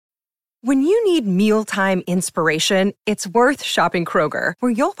When you need mealtime inspiration, it's worth shopping Kroger,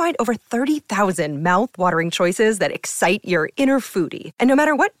 where you'll find over 30,000 mouth-watering choices that excite your inner foodie. And no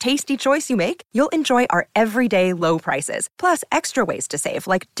matter what tasty choice you make, you'll enjoy our everyday low prices, plus extra ways to save,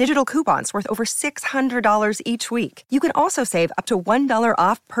 like digital coupons worth over $600 each week. You can also save up to $1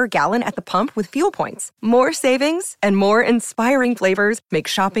 off per gallon at the pump with fuel points. More savings and more inspiring flavors make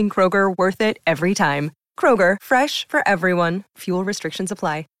shopping Kroger worth it every time. Kroger, fresh for everyone. Fuel restrictions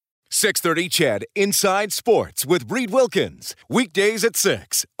apply. 630 CHED Inside Sports with Reed Wilkins. Weekdays at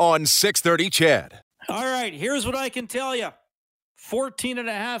 6 on 630 CHED. All right, here's what I can tell you. 14 and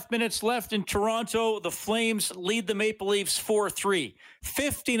a half minutes left in Toronto. The Flames lead the Maple Leafs 4-3.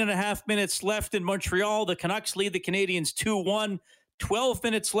 15 and a half minutes left in Montreal. The Canucks lead the Canadiens 2-1. 12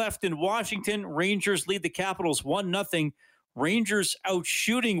 minutes left in Washington. Rangers lead the Capitals 1-0. Rangers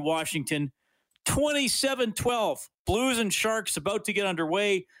outshooting Washington 27-12. Blues and Sharks about to get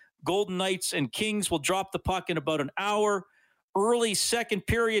underway. Golden Knights and Kings will drop the puck in about an hour. Early second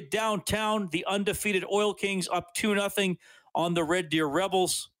period downtown, the undefeated Oil Kings up 2-0 on the Red Deer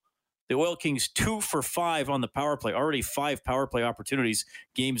Rebels. The Oil Kings 2 for 5 on the power play. Already 5 power play opportunities.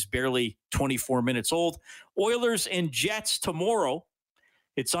 Game's barely 24 minutes old. Oilers and Jets tomorrow.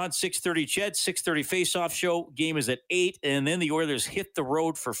 It's on 6:30 CHED, 6:30 face-off show. Game is at 8, and then the Oilers hit the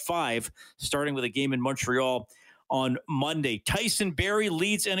road for 5, starting with a game in Montreal on Monday. Tyson Barrie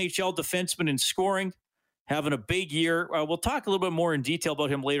leads NHL defenseman in scoring, having a big year. We'll talk a little bit more in detail about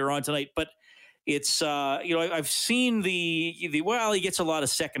him later on tonight, but it's, I've seen he gets a lot of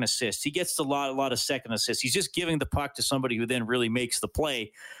second assists. He gets a lot of second assists. He's just giving the puck to somebody who then really makes the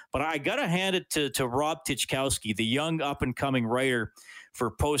play. But I got to hand it to Rob Tychkowski, the young up-and-coming writer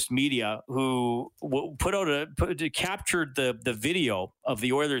for Post Media, who captured the video of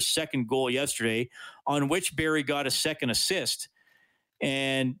the Oilers' second goal yesterday, on which Barrie got a second assist.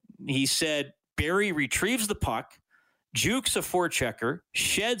 And he said Barrie retrieves the puck, jukes a forechecker,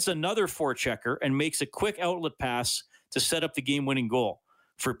 sheds another forechecker, and makes a quick outlet pass to set up the game-winning goal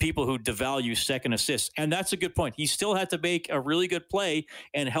for people who devalue second assists. And that's a good point. He still had to make a really good play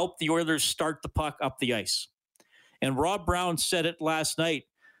and help the Oilers start the puck up the ice. And Rob Brown said it last night.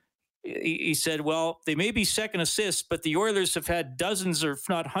 He said, well, they may be second assists, but the Oilers have had dozens or if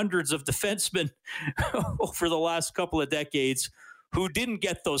not hundreds of defensemen over the last couple of decades who didn't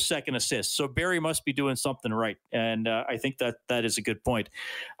get those second assists. So Barrie must be doing something right. And I think that is a good point.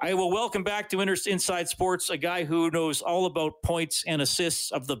 I will welcome back to Inside Sports a guy who knows all about points and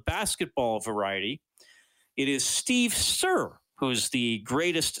assists of the basketball variety. It is Steve Sir, who's the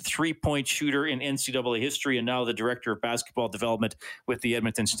greatest three-point shooter in NCAA history and now the director of basketball development with the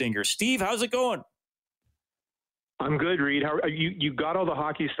Edmonton Stingers. Steve, how's it going? I'm good, Reed. How are you? Got all the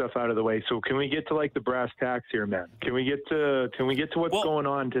hockey stuff out of the way, so can we get to like the brass tacks here, man? Can we get to what's going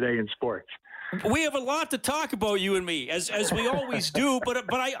on today in sports? We have a lot to talk about, you and me, as we always do. But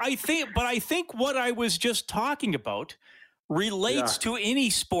I think what I was just talking about relates to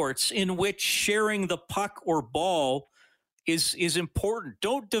any sports in which sharing the puck or ball is important.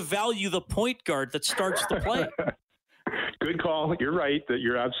 Don't devalue the point guard that starts the play. Good call. You're right.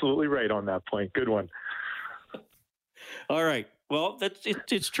 You're absolutely right on that point. Good one. All right. Well,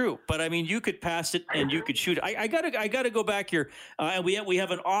 it's true, but I mean, you could pass it and you could shoot it. I gotta go back here, and we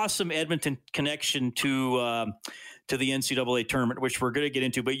have an awesome Edmonton connection to the NCAA tournament, which we're going to get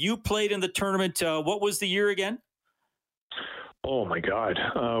into. But you played in the tournament. What was the year again? Oh my God,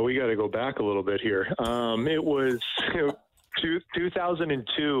 we got to go back a little bit here. It was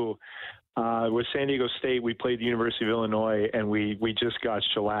 2002. With San Diego State, we played the University of Illinois, and we just got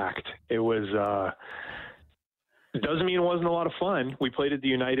shellacked. It was. It doesn't mean it wasn't a lot of fun. We played at the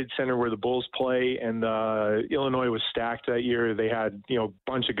United Center where the Bulls play, and Illinois was stacked that year. They had, a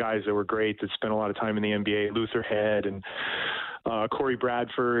bunch of guys that were great that spent a lot of time in the NBA, Luther Head and Corey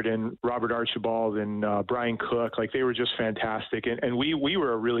Bradford and Robert Archibald and Brian Cook. Like, they were just fantastic. And we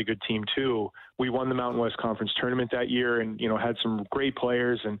were a really good team too. We won the Mountain West Conference tournament that year and, had some great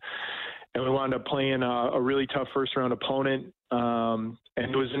players, and we wound up playing a really tough first round opponent.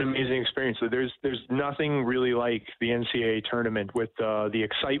 And it was an amazing experience. So there's nothing really like the NCAA tournament with the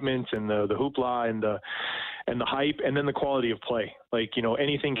excitement and the hoopla and the hype, and then the quality of play. Like,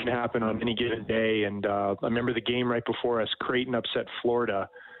 anything can happen on any given day. And I remember the game right before us, Creighton upset Florida,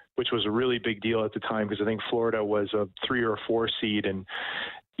 which was a really big deal at the time because I think Florida was a 3 or 4 seed. And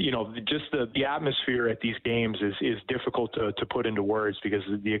just the atmosphere at these games is difficult to put into words because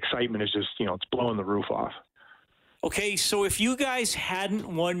the excitement is just, it's blowing the roof off. Okay, so if you guys hadn't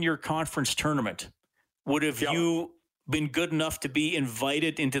won your conference tournament, would have you been good enough to be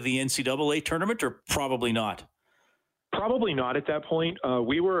invited into the NCAA tournament, or probably not? Probably not at that point.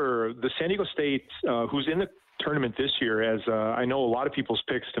 We were the San Diego State, who's in the tournament this year, as I know a lot of people's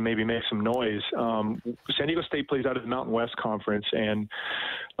picks to maybe make some noise. San Diego State plays out of the Mountain West Conference, and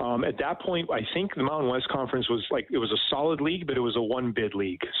at that point, I think the Mountain West Conference was it was a solid league, but it was a one-bid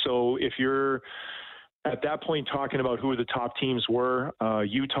league. So if you're at that point talking about who the top teams were,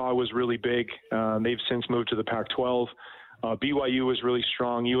 Utah was really big. They've since moved to the Pac-12. BYU was really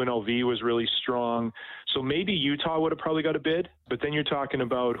strong. UNLV was really strong. So maybe Utah would have probably got a bid, but then you're talking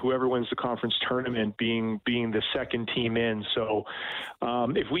about whoever wins the conference tournament being the second team in. So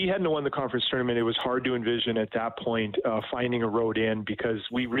if we hadn't won the conference tournament, it was hard to envision at that point finding a road in, because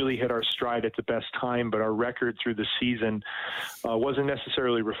we really hit our stride at the best time, but our record through the season wasn't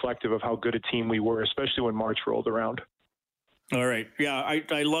necessarily reflective of how good a team we were, especially when March rolled around. All right. Yeah,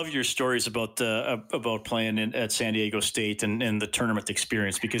 I love your stories about playing at San Diego State and the tournament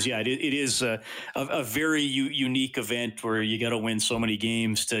experience, because, yeah, it is a very unique event where you got to win so many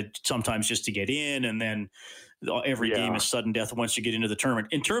games to sometimes just to get in, and then every game is sudden death once you get into the tournament.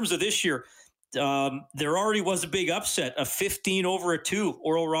 In terms of this year, there already was a big upset, a 15-2.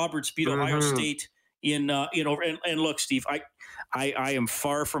 Oral Roberts beat Ohio State in look, Steve, I am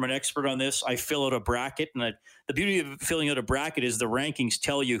far from an expert on this. I fill out a bracket, and the beauty of filling out a bracket is the rankings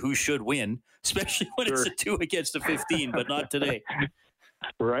tell you who should win, especially when it's a 2 against a 15, but not today.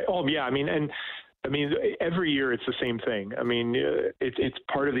 Right. Oh, yeah. I mean, every year it's the same thing. I mean, it's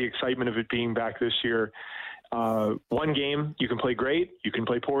part of the excitement of it being back this year. One game, you can play great, you can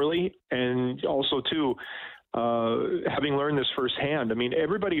play poorly, and also, too, having learned this firsthand, I mean,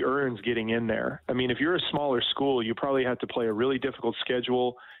 everybody earns getting in there. I mean, if you're a smaller school, you probably have to play a really difficult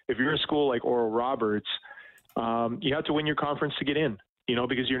schedule. If you're a school like Oral Roberts, you have to win your conference to get in,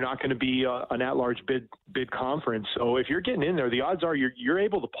 because you're not going to be an at-large bid conference. So if you're getting in there, the odds are you're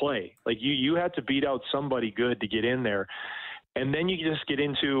able to play. Like you have to beat out somebody good to get in there. And then you just get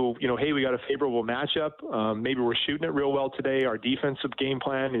into, hey, we got a favorable matchup. Maybe we're shooting it real well today. Our defensive game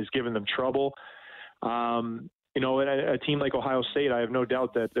plan is giving them trouble. A team like Ohio State, I have no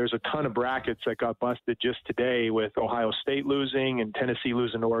doubt that there's a ton of brackets that got busted just today with Ohio State losing and Tennessee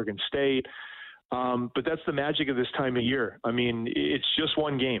losing to Oregon State. But that's the magic of this time of year. I mean, it's just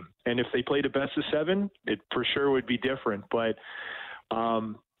one game. And if they played a best of 7, it for sure would be different. But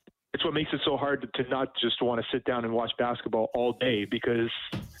it's what makes it so hard to not just want to sit down and watch basketball all day, because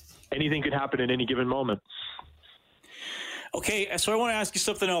anything could happen at any given moment. Okay, so I want to ask you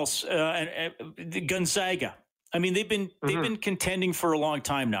something else. Gonzaga. I mean, they've been contending for a long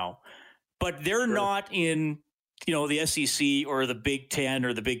time now, but they're not in, the SEC or the Big 10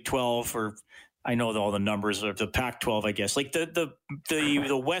 or the Big 12, or I know all the numbers of the Pac-12, I guess. Like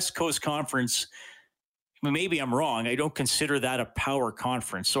the West Coast Conference. Maybe I'm wrong. I don't consider that a power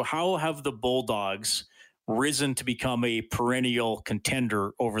conference. So how have the Bulldogs risen to become a perennial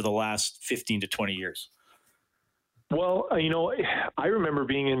contender over the last 15 to 20 years? Well, I remember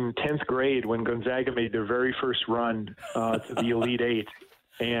being in 10th grade when Gonzaga made their very first run to the Elite Eight,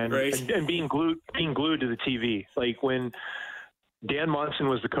 and being glued to the TV. Like when Dan Monson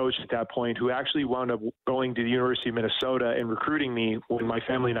was the coach at that point, who actually wound up going to the University of Minnesota and recruiting me when my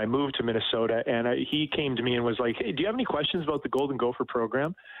family and I moved to Minnesota. And he came to me and was like, "Hey, do you have any questions about the Golden Gopher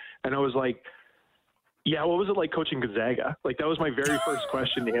program?" And I was like, "Yeah, what was it like coaching Gonzaga?" Like that was my very first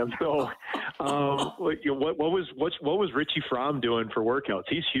question to him. So, what was Richie Fromm doing for workouts?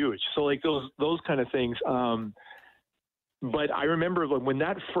 He's huge. So like those kind of things. But I remember when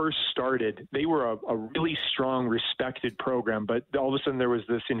that first started, they were a really strong, respected program. But all of a sudden there was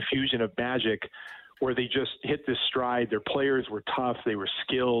this infusion of magic where they just hit this stride. Their players were tough. They were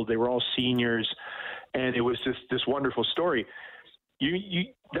skilled. They were all seniors. And it was just this wonderful story.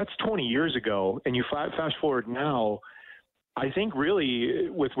 That's 20 years ago. And you fast forward now, I think really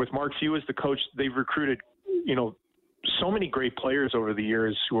with Mark Few as the coach, they've recruited, so many great players over the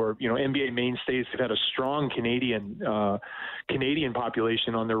years who are, NBA mainstays. They've had a strong Canadian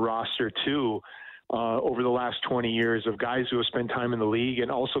population on their roster too, over the last 20 years, of guys who have spent time in the league, and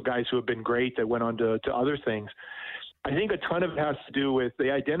also guys who have been great that went on to other things. I think a ton of it has to do with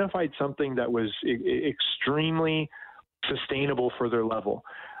they identified something that was extremely sustainable for their level.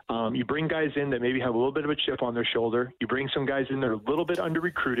 You bring guys in that maybe have a little bit of a chip on their shoulder. You bring some guys in that are a little bit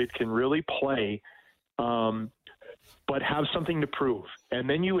under-recruited, can really play, but have something to prove. And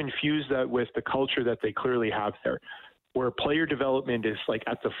then you infuse that with the culture that they clearly have there, where player development is like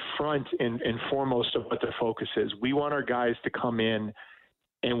at the front and foremost of what their focus is. We want our guys to come in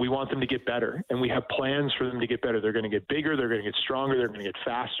and we want them to get better. And we have plans for them to get better. They're going to get bigger. They're going to get stronger. They're going to get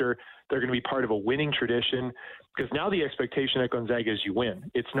faster. They're going to be part of a winning tradition, because now the expectation at Gonzaga is you win.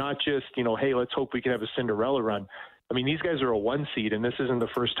 It's not just, hey, let's hope we can have a Cinderella run. I mean, these guys are a 1 seed, and this isn't the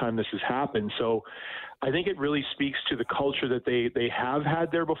first time this has happened. So I think it really speaks to the culture that they have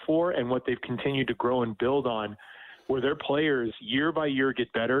had there before and what they've continued to grow and build on, where their players year by year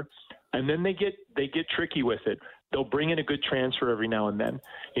get better, and then they get tricky with it. They'll bring in a good transfer every now and then.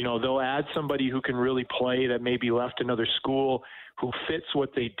 You know, they'll add somebody who can really play that maybe left another school, who fits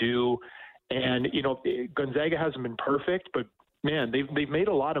what they do. And, you know, Gonzaga hasn't been perfect, but, man, they've made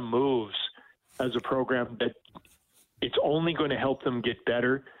a lot of moves as a program that it's only going to help them get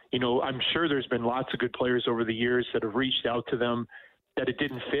better. You know, I'm sure there's been lots of good players over the years that have reached out to them that it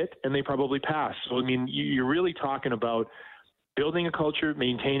didn't fit, and they probably passed. So, I mean, you're really talking about building a culture,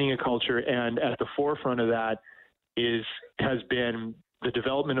 maintaining a culture, and at the forefront of that has been the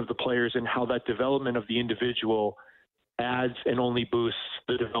development of the players and how that development of the individual adds and only boosts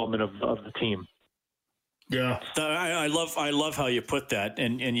the development of the team. Yeah, I love how you put that,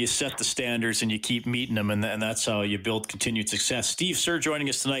 and you set the standards and you keep meeting them, and that's how you build continued success. Steve Sir joining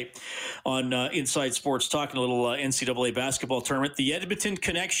us tonight on Inside Sports, talking a little NCAA basketball tournament. The Edmonton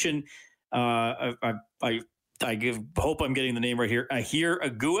connection, I hope I'm getting the name right here. Ahir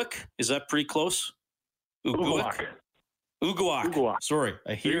Aguic, is that pretty close? Uguak. Sorry,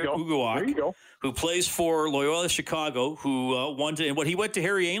 Ahir Uguak. There you go. Who plays for Loyola Chicago, who won to, and what, he went to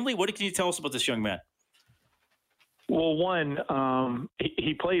Harry Ainley? What can you tell us about this young man? Well,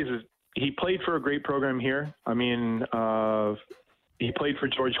 he played for a great program here. I mean, he played for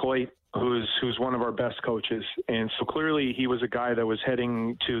George Hoyt, who's one of our best coaches. And so clearly he was a guy that was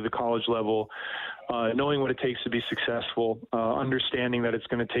heading to the college level, knowing what it takes to be successful, understanding that it's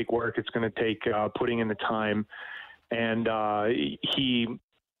going to take work, it's going to take putting in the time. And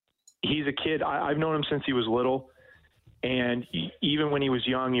he's a kid. I've known him since he was little. And even when he was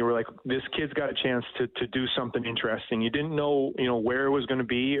young, you were like, this kid's got a chance to do something interesting. You didn't know, where it was going to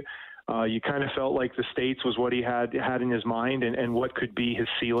be. You kind of felt like the States was what he had in his mind and what could be his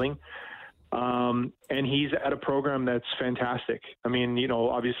ceiling. And he's at a program that's fantastic. I mean,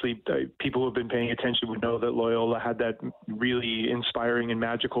 obviously people who have been paying attention would know that Loyola had that really inspiring and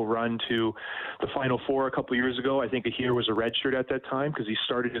magical run to the Final Four a couple of years ago. I think Ahir was a redshirt at that time because he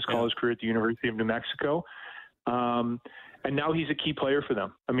started his college career at the University of New Mexico. And now he's a key player for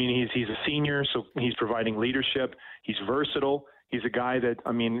them. I mean, he's a senior, so he's providing leadership. He's versatile. He's a guy that,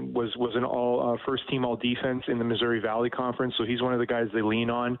 was an all first team all defense in the Missouri Valley Conference. So he's one of the guys they lean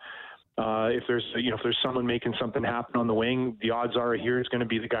on. If there's someone making something happen on the wing, the odds are here is going to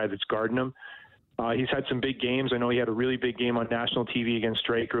be the guy that's guarding him. He's had some big games. I know he had a really big game on national TV against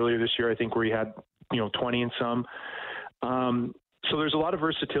Drake earlier this year, I think, where he had, 20 and some. So there's a lot of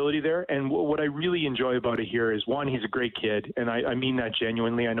versatility there. And what I really enjoy about it here is, one, he's a great kid. And I mean that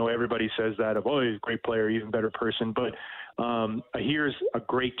genuinely. I know everybody says that of, he's a great player, even better person. But Ahir's a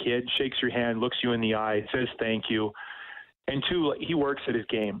great kid, shakes your hand, looks you in the eye, says thank you. And two, he works at his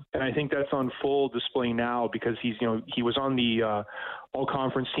game. And I think that's on full display now because he was on the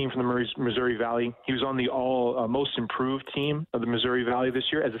all-conference team from the Missouri Valley. He was on the most improved team of the Missouri Valley this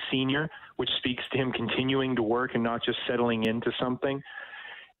year as a senior, which speaks to him continuing to work and not just settling into something.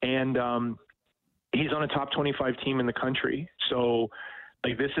 And he's on a top 25 team in the country. So,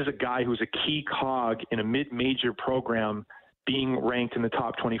 this is a guy who's a key cog in a mid-major program being ranked in the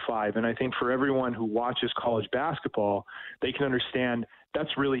top 25. And I think for everyone who watches college basketball, they can understand that's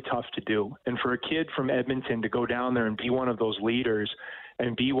really tough to do. And for a kid from Edmonton to go down there and be one of those leaders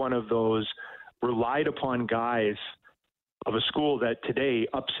and be one of those relied upon guys of a school that today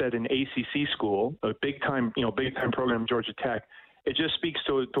upset an ACC school, a big time program, Georgia Tech, it just speaks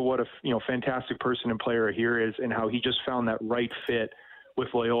to what a fantastic person and player here is and how he just found that right fit with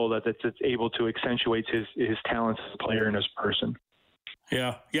Loyola that's able to accentuate his talents as a player and as a person.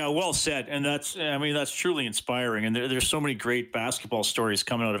 Yeah, well said. And that's truly inspiring. And there's so many great basketball stories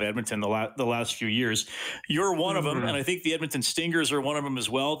coming out of Edmonton the last few years. You're one of them, and I think the Edmonton Stingers are one of them as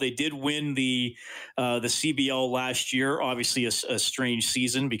well. They did win the CBL last year. Obviously, a strange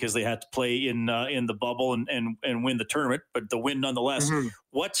season because they had to play in the bubble and win the tournament, but the win nonetheless.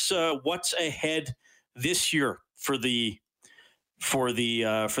 What's ahead this year for the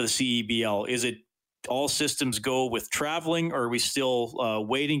CEBL? Is it all systems go with traveling, or are we still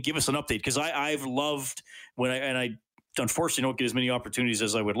waiting? Give us an update, because I've loved I unfortunately don't get as many opportunities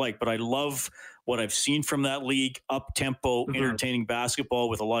as I would like, but I love what I've seen from that league. Up tempo, entertaining basketball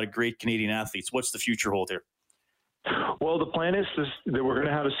with a lot of great Canadian athletes. What's the future hold here? Well, the plan is that we're going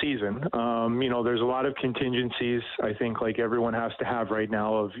to have a season. There's a lot of contingencies, I think, like everyone has to have right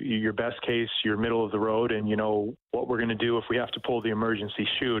now, of your best case, your middle of the road, and what we're going to do if we have to pull the emergency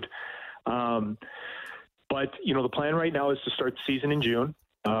chute. But the plan right now is to start the season in June.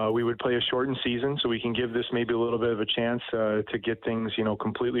 we would play a shortened season so we can give this maybe a little bit of a chance to get things,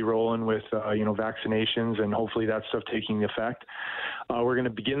 completely rolling with, vaccinations and hopefully that stuff taking effect. We're going to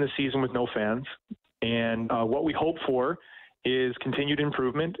begin the season with no fans. And what we hope for is continued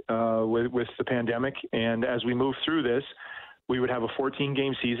improvement with the pandemic. And as we move through this, we would have a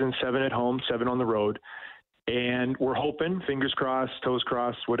 14-game season, 7 at home, 7 on the road. And we're hoping, fingers crossed, toes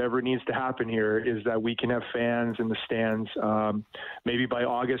crossed, whatever needs to happen here is that we can have fans in the stands maybe by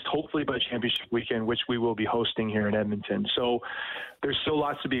August, hopefully by championship weekend, which we will be hosting here in Edmonton. So there's still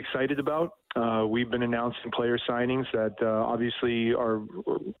lots to be excited about. We've been announcing player signings that obviously are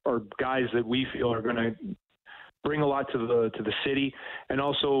guys that we feel are going to bring a lot to the city and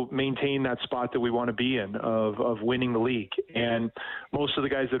also maintain that spot that we want to be in of winning the league. And most of the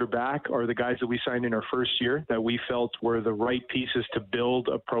guys that are back are the guys that we signed in our first year that we felt were the right pieces to build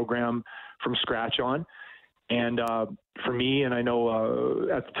a program from scratch on. And for me, and I know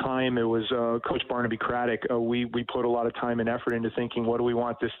at the time it was Coach Barnaby Craddock, we put a lot of time and effort into thinking, what do we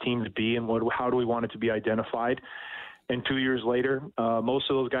want this team to be and how do we want it to be identified? And 2 years later, most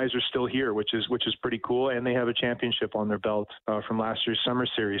of those guys are still here, which is pretty cool. And they have a championship on their belt from last year's summer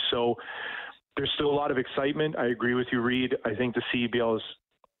series. So there's still a lot of excitement. I agree with you, Reed. I think the CEBL is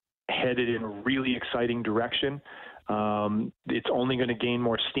headed in a really exciting direction. It's only going to gain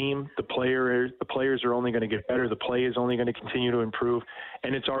more steam. The players are only going to get better. The play is only going to continue to improve.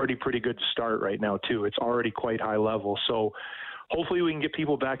 And it's already pretty good to start right now, too. It's already quite high level. So hopefully we can get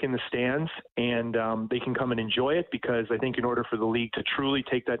people back in the stands and they can come and enjoy it, because I think in order for the league to truly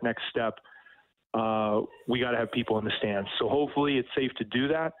take that next step, we got to have people in the stands. So hopefully it's safe to do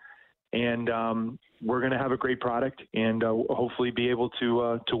that. And we're going to have a great product and hopefully be able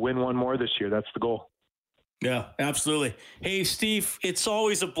to win one more this year. That's the goal. Yeah, absolutely. Hey, Steve, it's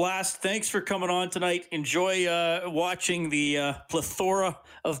always a blast. Thanks for coming on tonight. Enjoy watching the plethora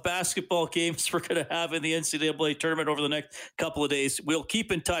of basketball games we're going to have in the NCAA tournament over the next couple of days. We'll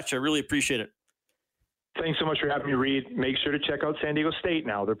keep in touch. I really appreciate it. Thanks so much for having me, Reed. Make sure to check out San Diego State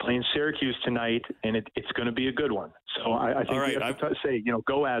now. They're playing Syracuse tonight, and it's going to be a good one. So I think we have to say,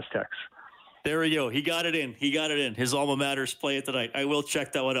 go Aztecs. There we go. He got it in. His alma mater's play it tonight. I will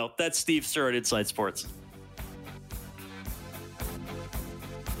check that one out. That's Steve Sir at Inside Sports.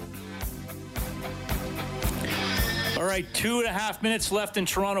 All right, 2.5 minutes left in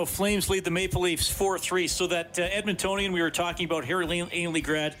Toronto. Flames lead the Maple Leafs 4-3. So that Edmontonian we were talking about, Harry Ainley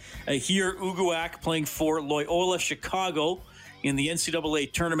grad, here Uguak playing for Loyola Chicago in the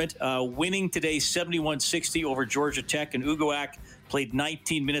NCAA tournament, winning today 71-60 over Georgia Tech. And Uguak played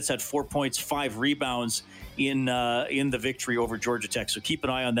 19 minutes, had 4 points, 5 rebounds in the victory over Georgia Tech. So keep an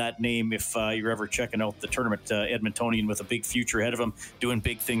eye on that name if you're ever checking out the tournament. Edmontonian with a big future ahead of him, doing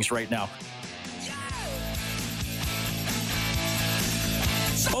big things right now.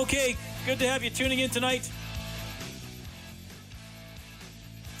 Okay, good to have you tuning in tonight.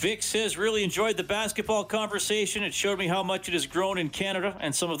 Vic says, really enjoyed the basketball conversation. It showed me how much it has grown in Canada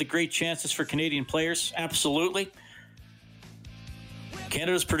and some of the great chances for Canadian players. Absolutely.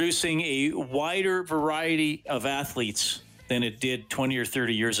 Canada's producing a wider variety of athletes than it did 20 or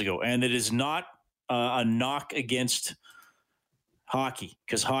 30 years ago. And it is not a knock against hockey,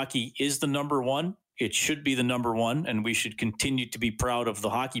 because hockey is the number one. It should be the number one, and we should continue to be proud of the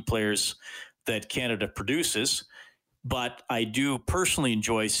hockey players that Canada produces. But I do personally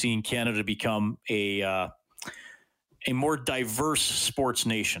enjoy seeing Canada become a more diverse sports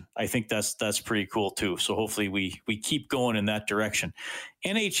nation. I think that's pretty cool too. So hopefully we keep going in that direction.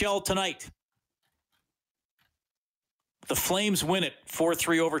 NHL tonight. The Flames win it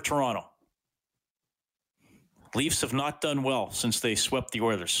 4-3 over Toronto. Leafs have not done well since they swept the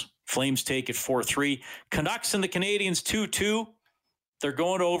Oilers. Flames take it 4-3. Canucks and the Canadiens 2-2. They're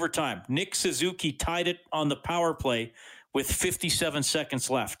going to overtime. Nick Suzuki tied it on the power play with 57 seconds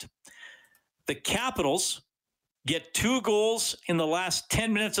left. The Capitals get 2 goals in the last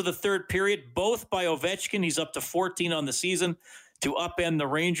 10 minutes of the third period, both by Ovechkin. He's up to 14 on the season to upend the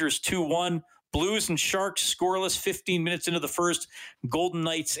Rangers 2-1. Blues and Sharks scoreless 15 minutes into the first. Golden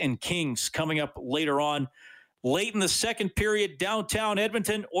Knights and Kings coming up later on. Late in the second period, downtown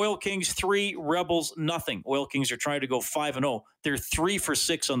Edmonton, Oil Kings 3, Rebels nothing. Oil Kings are trying to go 5-0. They're 3 for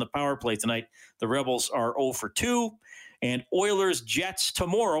 6 on the power play tonight. The Rebels are 0 for 2. And Oilers Jets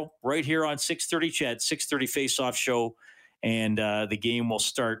tomorrow, right here on 6:30 Ched, 6:30 face-off show. And the game will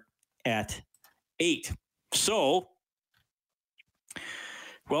start at 8. So,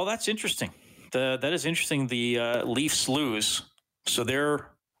 well, that's interesting. That is interesting. The Leafs lose. So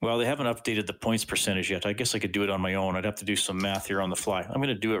they haven't updated the points percentage yet. I guess I could do it on my own. I'd have to do some math here on the fly. I'm going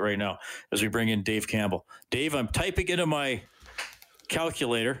to do it right now as we bring in Dave Campbell. Dave, I'm typing into my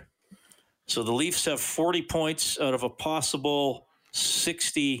calculator. So the Leafs have 40 points out of a possible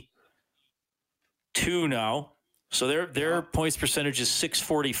 62 now. So their points percentage is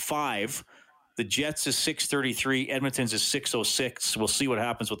 645. The Jets is 633. Edmonton's is 606. We'll see what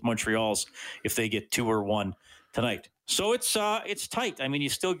happens with Montreal's if they get 2 or 1 tonight. So it's tight. I mean, you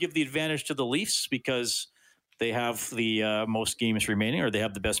still give the advantage to the Leafs because they have the most games remaining, or they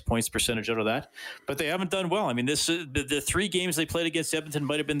have the best points percentage out of that. But they haven't done well. I mean, this is the 3 games they played against Edmonton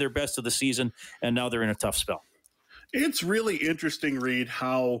might have been their best of the season, and now they're in a tough spell. It's really interesting, Reed,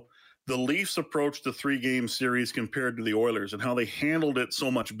 how the Leafs approached the 3-game series compared to the Oilers and how they handled it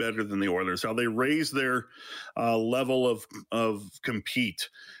so much better than the Oilers, how they raised their level of compete.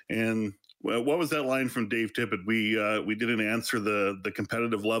 And what was that line from Dave Tippett? We didn't answer the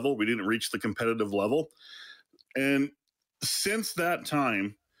competitive level. We didn't reach the competitive level. And since that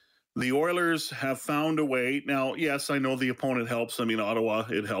time, the Oilers have found a way. Now, yes, I know the opponent helps. I mean, Ottawa,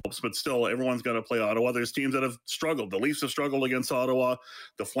 it helps. But still, everyone's got to play Ottawa. There's teams that have struggled. The Leafs have struggled against Ottawa.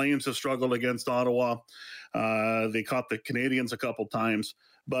 The Flames have struggled against Ottawa. They caught the Canadians a couple times.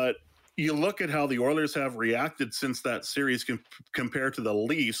 But you look at how the Oilers have reacted since that series compared to the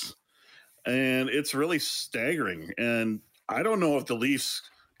Leafs, and it's really staggering. And I don't know if the Leafs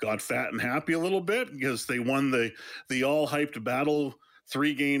got fat and happy a little bit because they won the all-hyped battle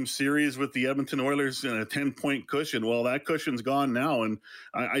 3-game series with the Edmonton Oilers in a 10-point cushion. Well, that cushion's gone now, and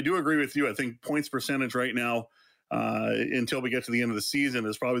I do agree with you. I think points percentage right now, until we get to the end of the season,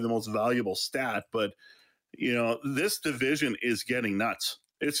 is probably the most valuable stat. But, you know, this division is getting nuts.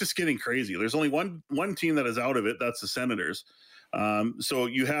 It's just getting crazy. There's only one team that is out of it. That's the Senators. So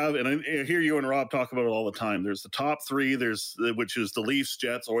you have, and I hear you and Rob talk about it all the time. There's the top 3, which is the Leafs,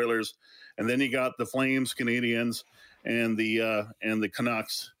 Jets, Oilers, and then you got the Flames, Canadians, and the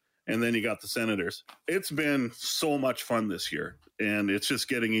Canucks, and then you got the Senators. It's been so much fun this year, and it's just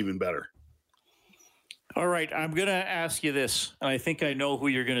getting even better. All right, I'm going to ask you this, and I think I know who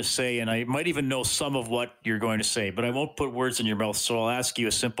you're going to say, and I might even know some of what you're going to say, but I won't put words in your mouth, so I'll ask you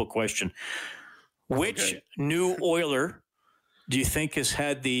a simple question. Which new Oiler do you think has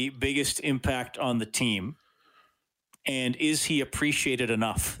had the biggest impact on the team? And is he appreciated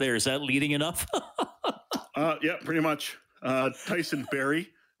enough? Is that leading enough? Yeah, pretty much. Tyson Barrie.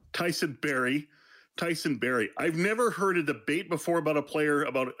 I've never heard a debate before about a player,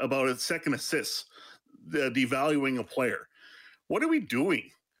 about a second assist, devaluing a player. What are we doing?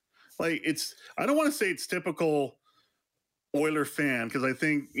 Like, I don't want to say it's typical Oiler fan, because I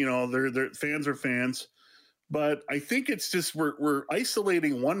think, you know, their fans are fans. But I think it's just we're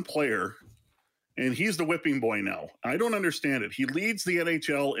isolating one player, and he's the whipping boy now. I don't understand it. He leads the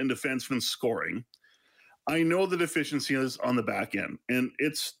NHL in defenseman scoring. I know the deficiency is on the back end, and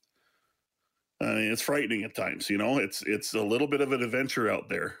it's frightening at times. You know, it's a little bit of an adventure out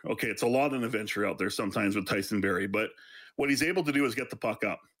there. Okay, it's a lot of an adventure out there sometimes with Tyson Barrie, but what he's able to do is get the puck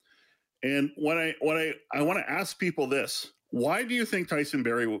up. And what I want to ask people this: why do you think Tyson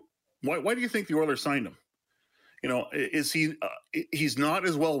Barrie? Why do you think the Oilers signed him? You know, is he's not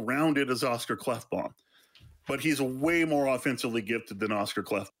as well rounded as Oscar Klefbom, but he's way more offensively gifted than Oscar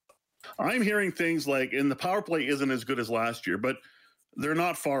Klefbom. I'm hearing things like, and the power play isn't as good as last year, but they're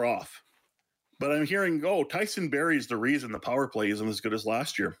not far off. But I'm hearing, Tyson Barrie is the reason the power play isn't as good as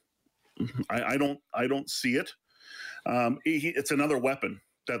last year. I don't see it. It's another weapon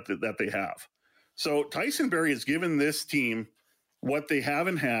that they have. So Tyson Barrie has given this team what they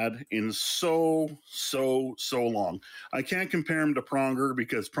haven't had in so long. I can't compare him to Pronger,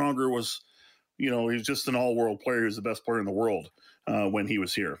 because Pronger was, you know, he's just an all-world player. He's the best player in the world when he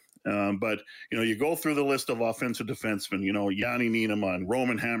was here. But, you know, you go through the list of offensive defensemen, you know, Yanni Niinimaa,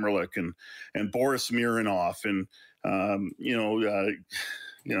 Roman Hamrlik, and Boris Mironov, and,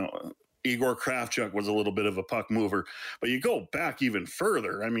 Igor Kravchuk was a little bit of a puck mover. But you go back even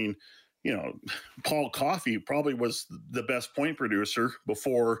further. I mean, you know, Paul Coffey probably was the best point producer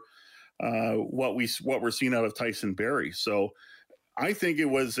before what we're seeing out of Tyson Barrie. So I think it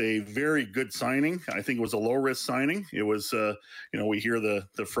was a very good signing. I think it was a low risk signing. It was, we hear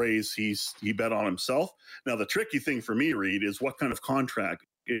the phrase he bet on himself. Now the tricky thing for me, Reed, is what kind of contract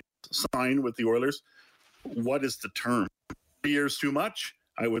is signed with the Oilers. What is the term? 3 years too much?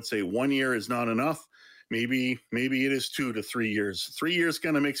 I would say 1 year is not enough. Maybe it is 2 to 3 years. 3 years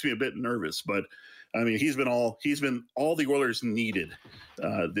kind of makes me a bit nervous, but I mean, he's been all the Oilers needed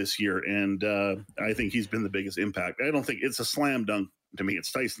this year, and I think he's been the biggest impact. I don't think it's a slam dunk to me.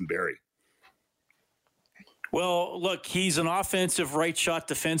 It's Tyson Barrie. Well, look, he's an offensive right shot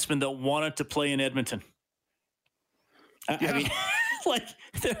defenseman that wanted to play in Edmonton. I mean, like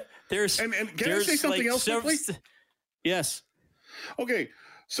there's and can I say something else quickly? Yes. Okay,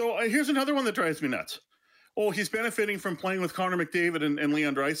 so here's another one that drives me nuts. Oh, he's benefiting from playing with Connor McDavid and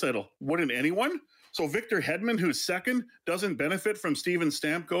Leon Draisaitl. Wouldn't anyone? So Victor Hedman, who's second, doesn't benefit from Steven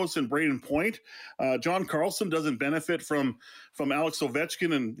Stamkos and Braden Point. John Carlson doesn't benefit from Alex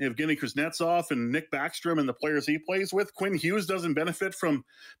Ovechkin and Evgeny Kuznetsov and Nick Backstrom and the players he plays with. Quinn Hughes doesn't benefit from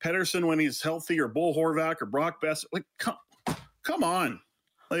Pettersson when he's healthy, or Bo Horvath or Brock Besser. Like, come on.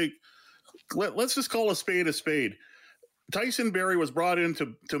 Like, let's just call a spade a spade. Tyson Barrie was brought in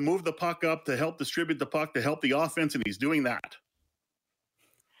to move the puck up, to help distribute the puck, to help the offense, and he's doing that.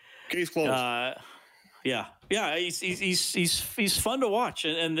 Case closed. Yeah. He's fun to watch,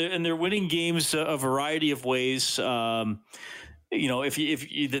 and they're winning games a variety of ways. If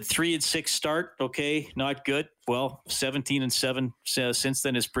you the 3-6 start, okay, not good. Well, 17-7 since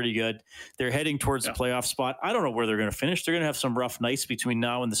then is pretty good. They're heading towards the playoff spot. I don't know where they're going to finish. They're going to have some rough nights between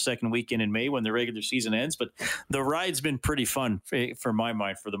now and the second weekend in May when the regular season ends. But the ride's been pretty fun for my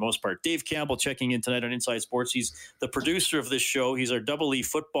mind for the most part. Dave Campbell checking in tonight on Inside Sports. He's the producer of this show. He's our Double E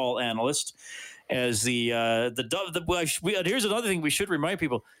football analyst. As here's another thing we should remind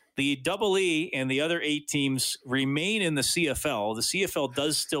people. The Double E and the other 8 teams remain in the CFL. The CFL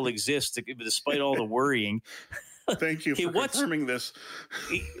does still exist despite all the worrying. Thank you for confirming this.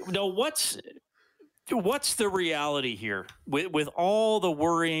 No, what's the reality here with all the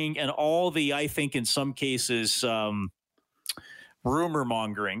worrying and all the, I think in some cases, rumor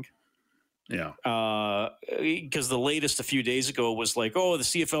mongering? Yeah. Because the latest a few days ago was like, oh, the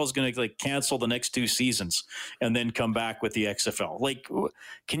CFL is going to cancel the next 2 seasons and then come back with the XFL. Like,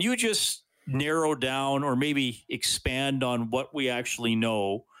 can you just narrow down or maybe expand on what we actually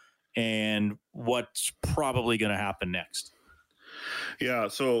know and what's probably going to happen next? Yeah.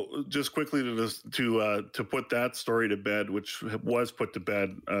 So just quickly to put that story to bed, which was put to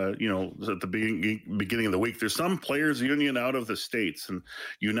bed, at the beginning of the week, there's some players union out of the States, and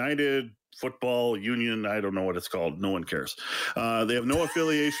United Football Union, I don't know what it's called. No one cares. They have no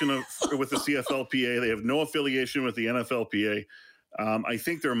affiliation with the CFLPA. They have no affiliation with the NFLPA. I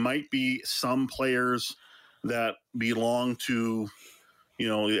think there might be some players that belong to, the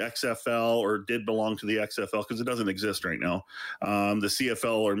XFL or did belong to the XFL because it doesn't exist right now. The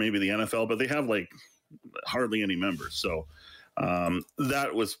CFL or maybe the NFL, but they have hardly any members. So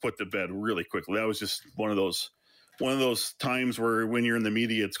that was put to bed really quickly. That was just one of those times where when you're in the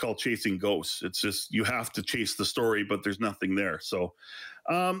media, it's called chasing ghosts. It's just, you have to chase the story, but there's nothing there. So,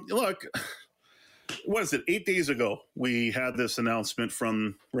 look, what is it? 8 days ago, we had this announcement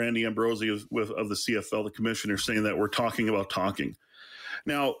from Randy Ambrosi of the CFL, the commissioner, saying that we're talking about talking.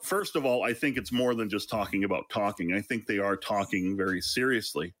 Now, first of all, I think it's more than just talking about talking. I think they are talking very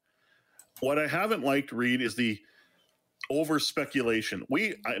seriously. What I haven't liked, Reed, is the over speculation.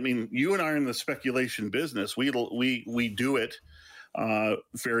 You and I are in the speculation business. We do it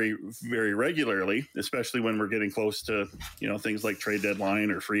very, very regularly, especially when we're getting close to, things like trade deadline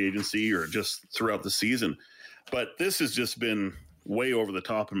or free agency or just throughout the season. But this has just been way over the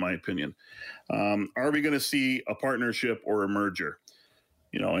top, in my opinion. Are we going to see a partnership or a merger?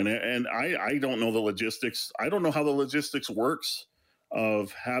 And I don't know the logistics. I don't know how the logistics works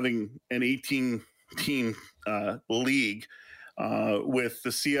of having an 18-team league with the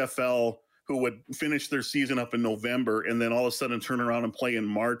CFL, who would finish their season up in November and then all of a sudden turn around and play in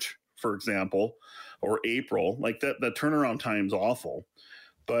March, for example, or April. Like that turnaround time's awful.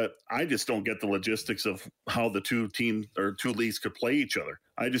 But I just don't get the logistics of how the two teams or two leagues could play each other.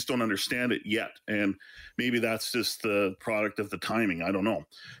 I just don't understand it yet. And maybe that's just the product of the timing. I don't know.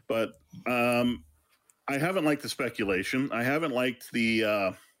 But I haven't liked the speculation. I haven't liked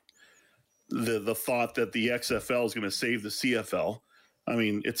the thought that the XFL is going to save the CFL. I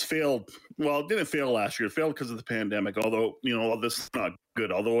mean, it's failed. Well, it didn't fail last year. It failed because of the pandemic, although, this is not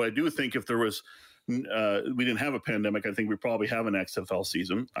good. Although I do think if there was we didn't have a pandemic, I think we probably have an XFL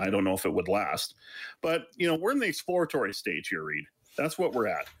season. I don't know if it would last. But, we're in the exploratory stage here, Reed. That's what we're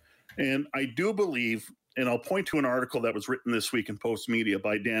at. And I do believe, and I'll point to an article that was written this week in Post Media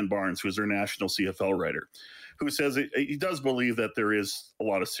by Dan Barnes, who's their national CFL writer, who says he does believe that there is a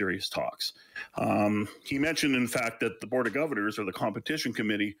lot of serious talks. He mentioned, in fact, that the Board of Governors or the competition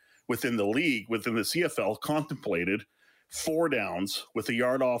committee within the league, within the CFL, contemplated 4 downs with a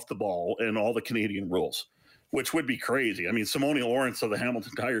yard off the ball and all the Canadian rules, which would be crazy. I mean, Simone Lawrence of the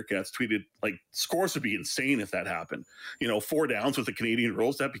Hamilton Tiger Cats tweeted, scores would be insane if that happened. 4 downs with the Canadian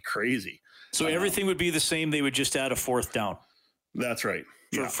rules, that'd be crazy. So everything would be the same. They would just add a 4th down. That's right.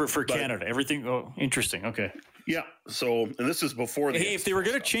 For Canada. Everything. Oh, interesting. Okay. Yeah. So, and this is before the. Hey, if they were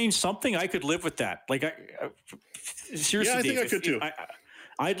going to change something, I could live with that. Seriously, yeah, I think Dave, I could too.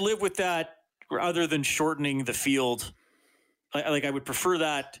 I'd live with that, other than shortening the field I would prefer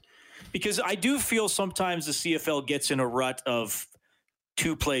that, because I do feel sometimes the CFL gets in a rut of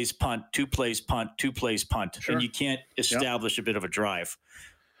 2 plays punt, 2 plays punt, 2 plays punt, Sure. and you can't establish a bit of a drive.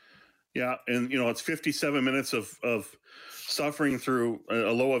 Yeah, and it's 57 minutes of suffering through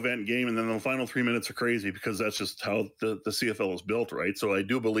a low event game, and then the final 3 minutes are crazy because that's just how the CFL is built, right? So I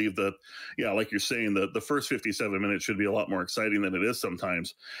do believe that, like you're saying, the first 57 minutes should be a lot more exciting than it is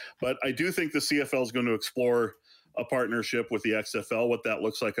sometimes. But I do think the CFL is going to explore a partnership with the XFL. What that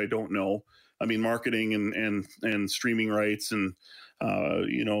looks like, I don't know. I mean, marketing and streaming rights and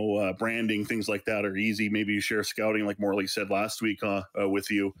branding, things like that are easy. Maybe you share scouting, like Morley said last week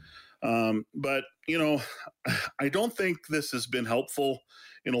with you. But I don't think this has been helpful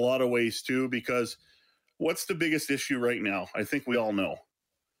in a lot of ways too, because what's the biggest issue right now? I think we all know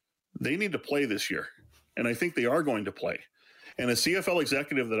they need to play this year, and I think they are going to play. And a CFL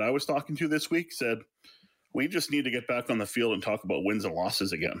executive that I was talking to this week said, we just need to get back on the field and talk about wins and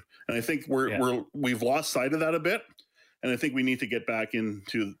losses again. And I think we've lost sight of that a bit. And I think we need to get back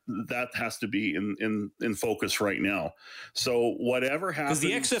into that. Has to be in focus right now. So whatever happens,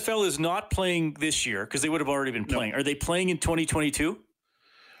 because the XFL is not playing this year, because they would have already been playing. No. Are they playing in 2022?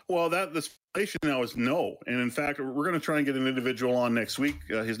 Well, the speculation now is no. And in fact, we're going to try and get an individual on next week.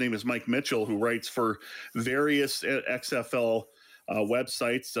 His name is Mike Mitchell, who writes for various XFL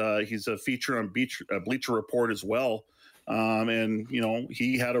websites. He's a feature on Bleacher Report as well. And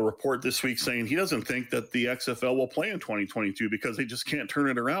he had a report this week saying he doesn't think that the XFL will play in 2022 because they just can't turn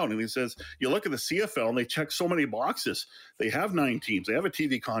it around. And he says, you look at the CFL and they check so many boxes. They have 9 teams. They have a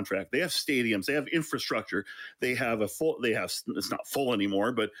TV contract. They have stadiums. They have infrastructure. They have it's not full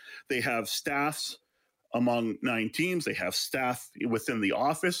anymore, but they have staffs among 9 teams. They have staff within the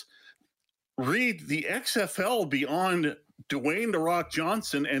office. Read the XFL beyond Dwayne "The Rock"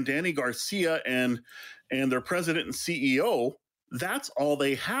 Johnson and Danny Garcia and their president and CEO. That's all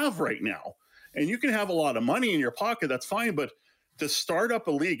they have right now. And you can have a lot of money in your pocket. That's fine. But to start up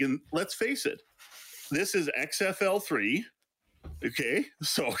a league, and let's face it, this is XFL 3. Okay.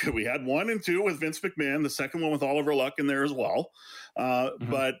 So we had 1 and 2 with Vince McMahon, the second one with Oliver Luck in there as well.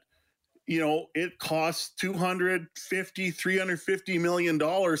 But it costs $350 million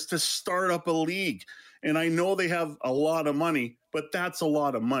to start up a league. And I know they have a lot of money, but that's a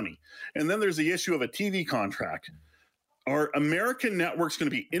lot of money. And then there's the issue of a TV contract. Are American networks going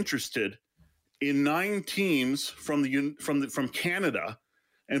to be interested in 9 teams from Canada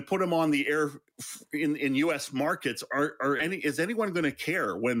and put them on the air in U.S. markets? Is anyone going to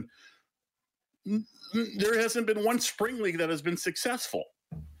care when there hasn't been one spring league that has been successful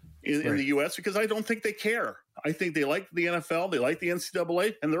in the U.S.? Because I don't think they care. I think they like the NFL, they like the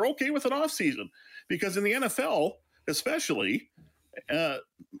NCAA, and they're okay with an off season. Because in the NFL, especially,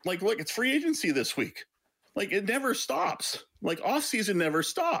 look, it's free agency this week. Like, it never stops. Like, off season never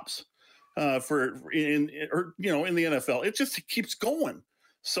stops in the NFL. It just keeps going.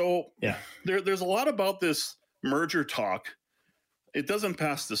 So there's a lot about this merger talk. It doesn't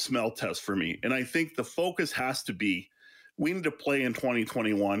pass the smell test for me. And I think the focus has to be, we need to play in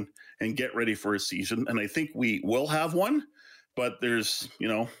 2021 and get ready for a season. And I think we will have one, but there's,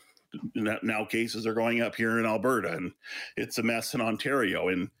 now cases are going up here in Alberta, and it's a mess in Ontario.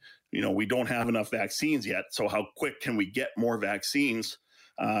 And, we don't have enough vaccines yet. So how quick can we get more vaccines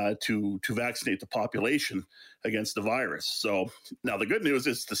to vaccinate the population against the virus? So now the good news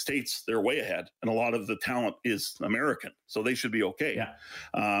is the States, they're way ahead, and a lot of the talent is American, so they should be okay. Yeah.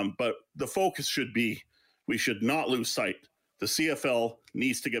 But the focus should be, we should not lose sight. The CFL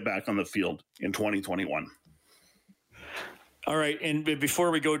needs to get back on the field in 2021. All right, and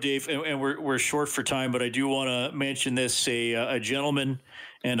before we go, Dave, and we're short for time, but I do want to mention this: a gentleman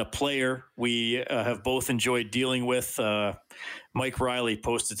and a player we have both enjoyed dealing with. Mike Riley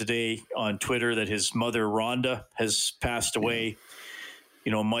posted today on Twitter that his mother Rhonda has passed away.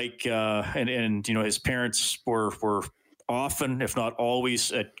 Mike and his parents were often, if not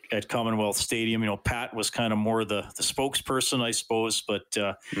always, at Commonwealth Stadium. Pat was kind of more the spokesperson, I suppose, but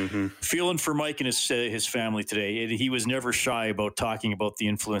feeling for Mike and his family today. He was never shy about talking about the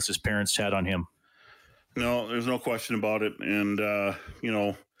influence his parents had on him. No, there's no question about it. And,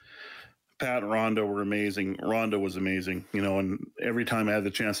 Pat and Rhonda were amazing. Rhonda was amazing, and every time I had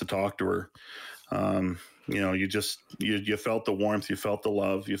the chance to talk to her, you felt the warmth, you felt the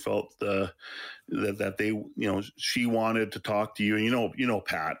love, you felt that they, she wanted to talk to you. And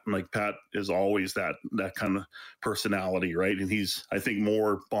Pat, like, Pat is always that kind of personality, right? And he's, I think,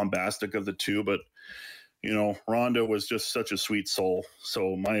 more bombastic of the two, but Rhonda was just such a sweet soul.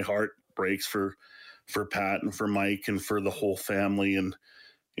 So my heart breaks for Pat and for Mike and for the whole family. And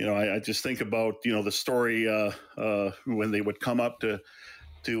I just think about, the story when they would come up to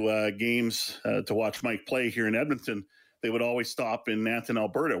games to watch Mike play here in Edmonton. They would always stop in Nanton,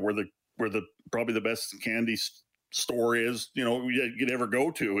 Alberta, where the probably the best candy store is, you'd ever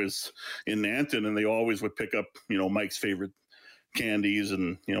go to is in Nanton, and they always would pick up, Mike's favorite candies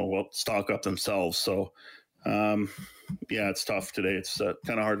and, stock up themselves. So, it's tough today. It's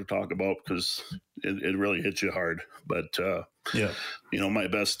kind of hard to talk about because it really hits you hard. But, my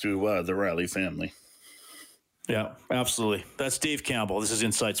best to the Riley family. Yeah, absolutely. That's Dave Campbell. This is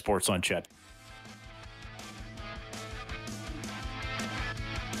Inside Sports on Chet.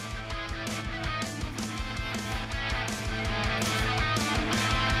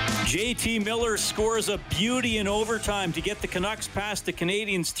 JT Miller scores a beauty in overtime to get the Canucks past the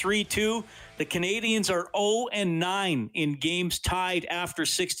Canadiens 3-2. The Canadiens are 0-9 in games tied after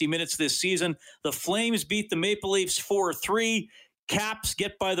 60 minutes this season. The Flames beat the Maple Leafs 4-3. Caps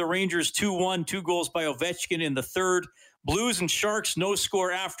get by the Rangers 2-1, 2 goals by Ovechkin in the third. Blues and Sharks, no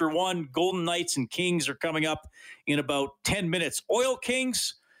score after one. Golden Knights and Kings are coming up in about 10 minutes. Oil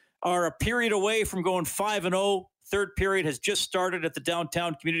Kings are a period away from going 5-0. Third period has just started at the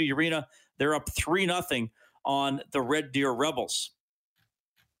downtown community arena. They're up 3-0 on the Red Deer Rebels.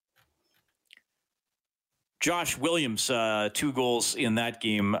 Josh Williams, 2 goals in that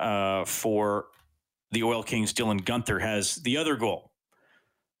game for the Oil Kings. Dylan Guenther has the other goal.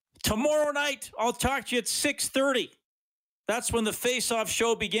 Tomorrow night, I'll talk to you at 6:30. That's when the face-off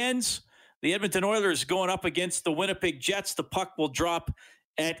show begins. The Edmonton Oilers going up against the Winnipeg Jets. The puck will drop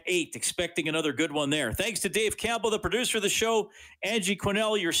at 8, expecting another good one there. Thanks to Dave Campbell, the producer of the show, Angie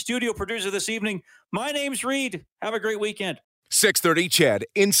Quinnell, your studio producer this evening. My name's Reed. Have a great weekend. 6:30 CHED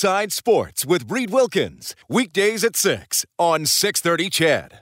Inside Sports with Reed Wilkins. Weekdays at 6 on 6:30 CHED.